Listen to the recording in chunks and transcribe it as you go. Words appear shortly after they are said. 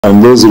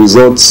And those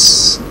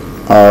results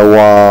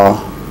were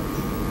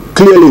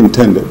clearly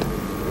intended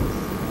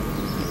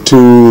to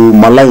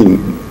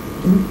malign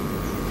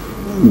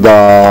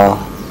the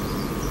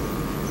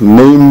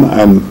name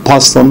and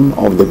person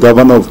of the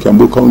governor of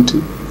Kiambu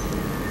County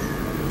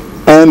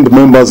and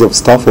members of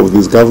staff of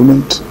this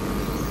government,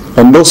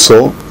 and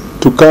also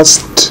to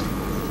cast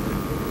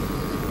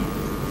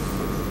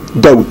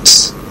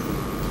doubts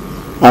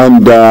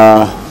and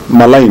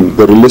malign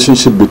the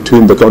relationship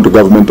between the county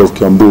government of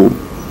Kiambu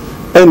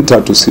and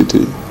Tatu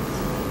City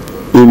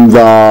in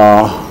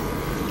the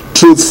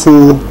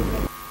truthful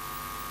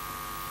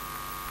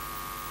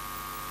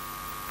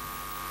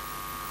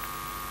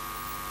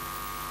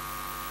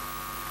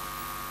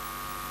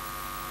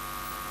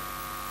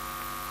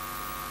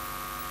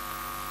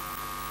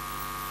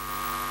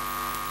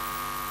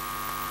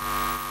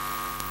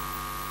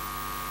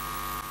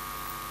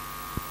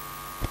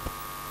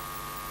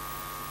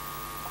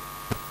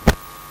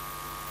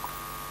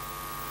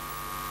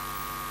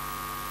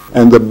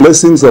and the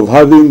blessings of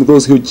having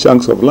those huge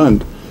chunks of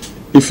land.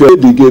 If you're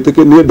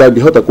dedicated, near that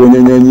you have to go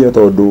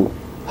or do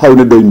how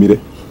did they meet?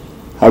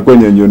 How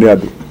can you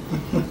do?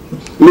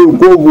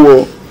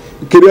 Go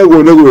Kiria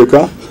go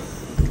Negueka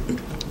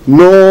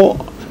no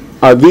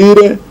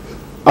Avire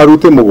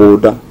Arute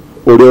Mogoda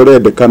or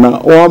the Kana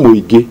or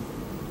Muigi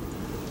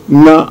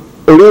na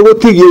Orego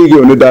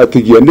Tigi on the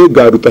Tigi and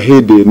Negaruta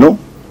Hede no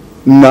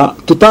na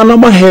Tutana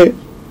Mahe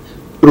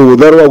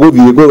Rudaro would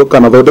be go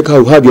Canada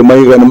who have your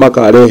Maiga and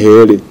Macare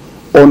Hele.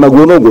 Ona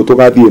guno go to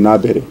gathi na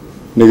mbere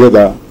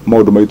nigetha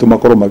maundu maitu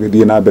makoro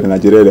magithie na mbere na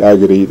njira ire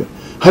agirire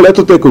haria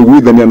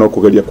tutekuiguithania no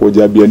kugeria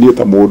kunjambia nie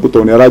ta mundu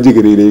to ni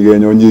aranjigirire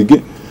igenyo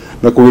nyingi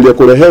na kugeria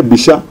kurehe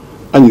bisha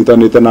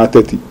anyitanite na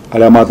ateti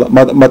aria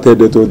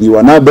matendetwo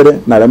thiwa na mbere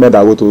na aria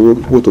menda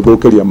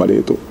gututhukiria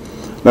marito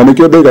na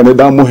nikio ndaiga ni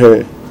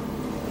ndamuhe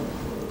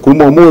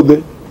kuma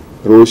umuthi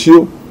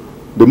rucio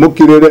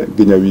ndimukirire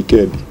nginya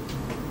weekend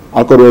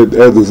akorwo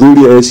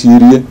ethuthuria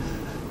ecirie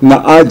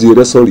na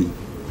anjire sorry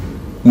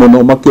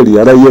muno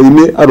makiria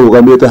raia-ini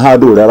arugamite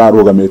handu uri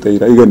ararugamite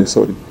ira igene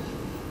sorry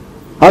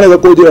arega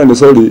kunjira ni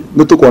sorry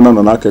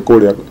nitukonana nake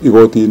kuria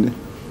igoti-ini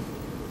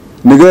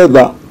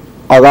nigetha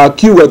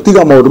agakiuga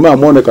tiga maundu maya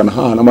monekana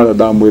haha na maria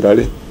ndamwira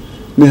ri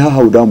ni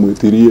haha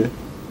ndamwitirie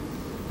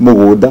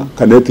mugunda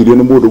kana etirie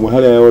ni mundu mwe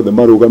haria yothe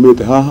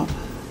marugamite haha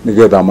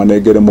nigetha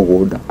manengere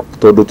mugunda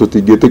tondu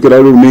tutingitikira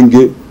riu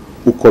ningi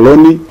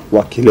ukoloni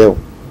wa kileo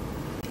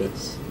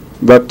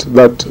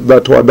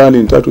that were done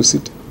in Tatu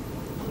City.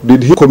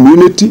 Did he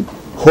community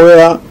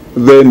where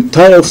the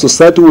entire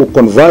society will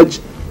converge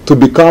to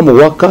become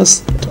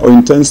workers or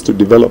intends to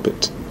develop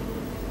it?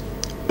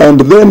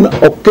 And then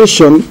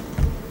occasion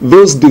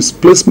those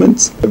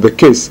displacements, the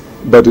case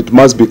that it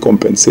must be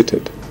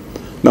compensated.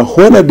 Now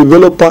when a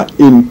developer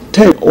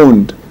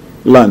owned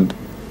land,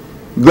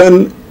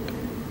 then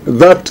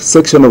that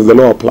section of the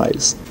law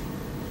applies.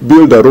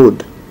 Build a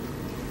road.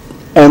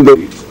 And the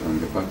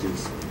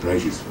party's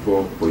price is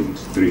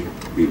 4.3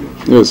 billion.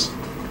 Yes.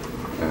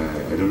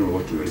 I don't know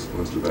what your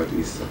response to that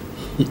is, sir.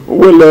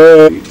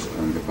 Well,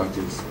 and the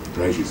party's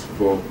price is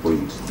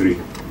 4.3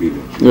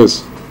 billion.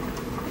 Yes.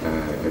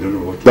 I don't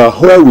know what. The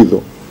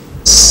wherewithal.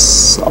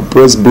 A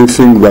press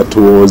briefing that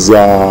was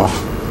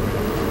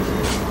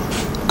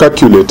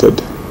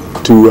calculated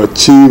to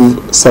achieve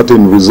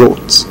certain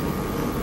results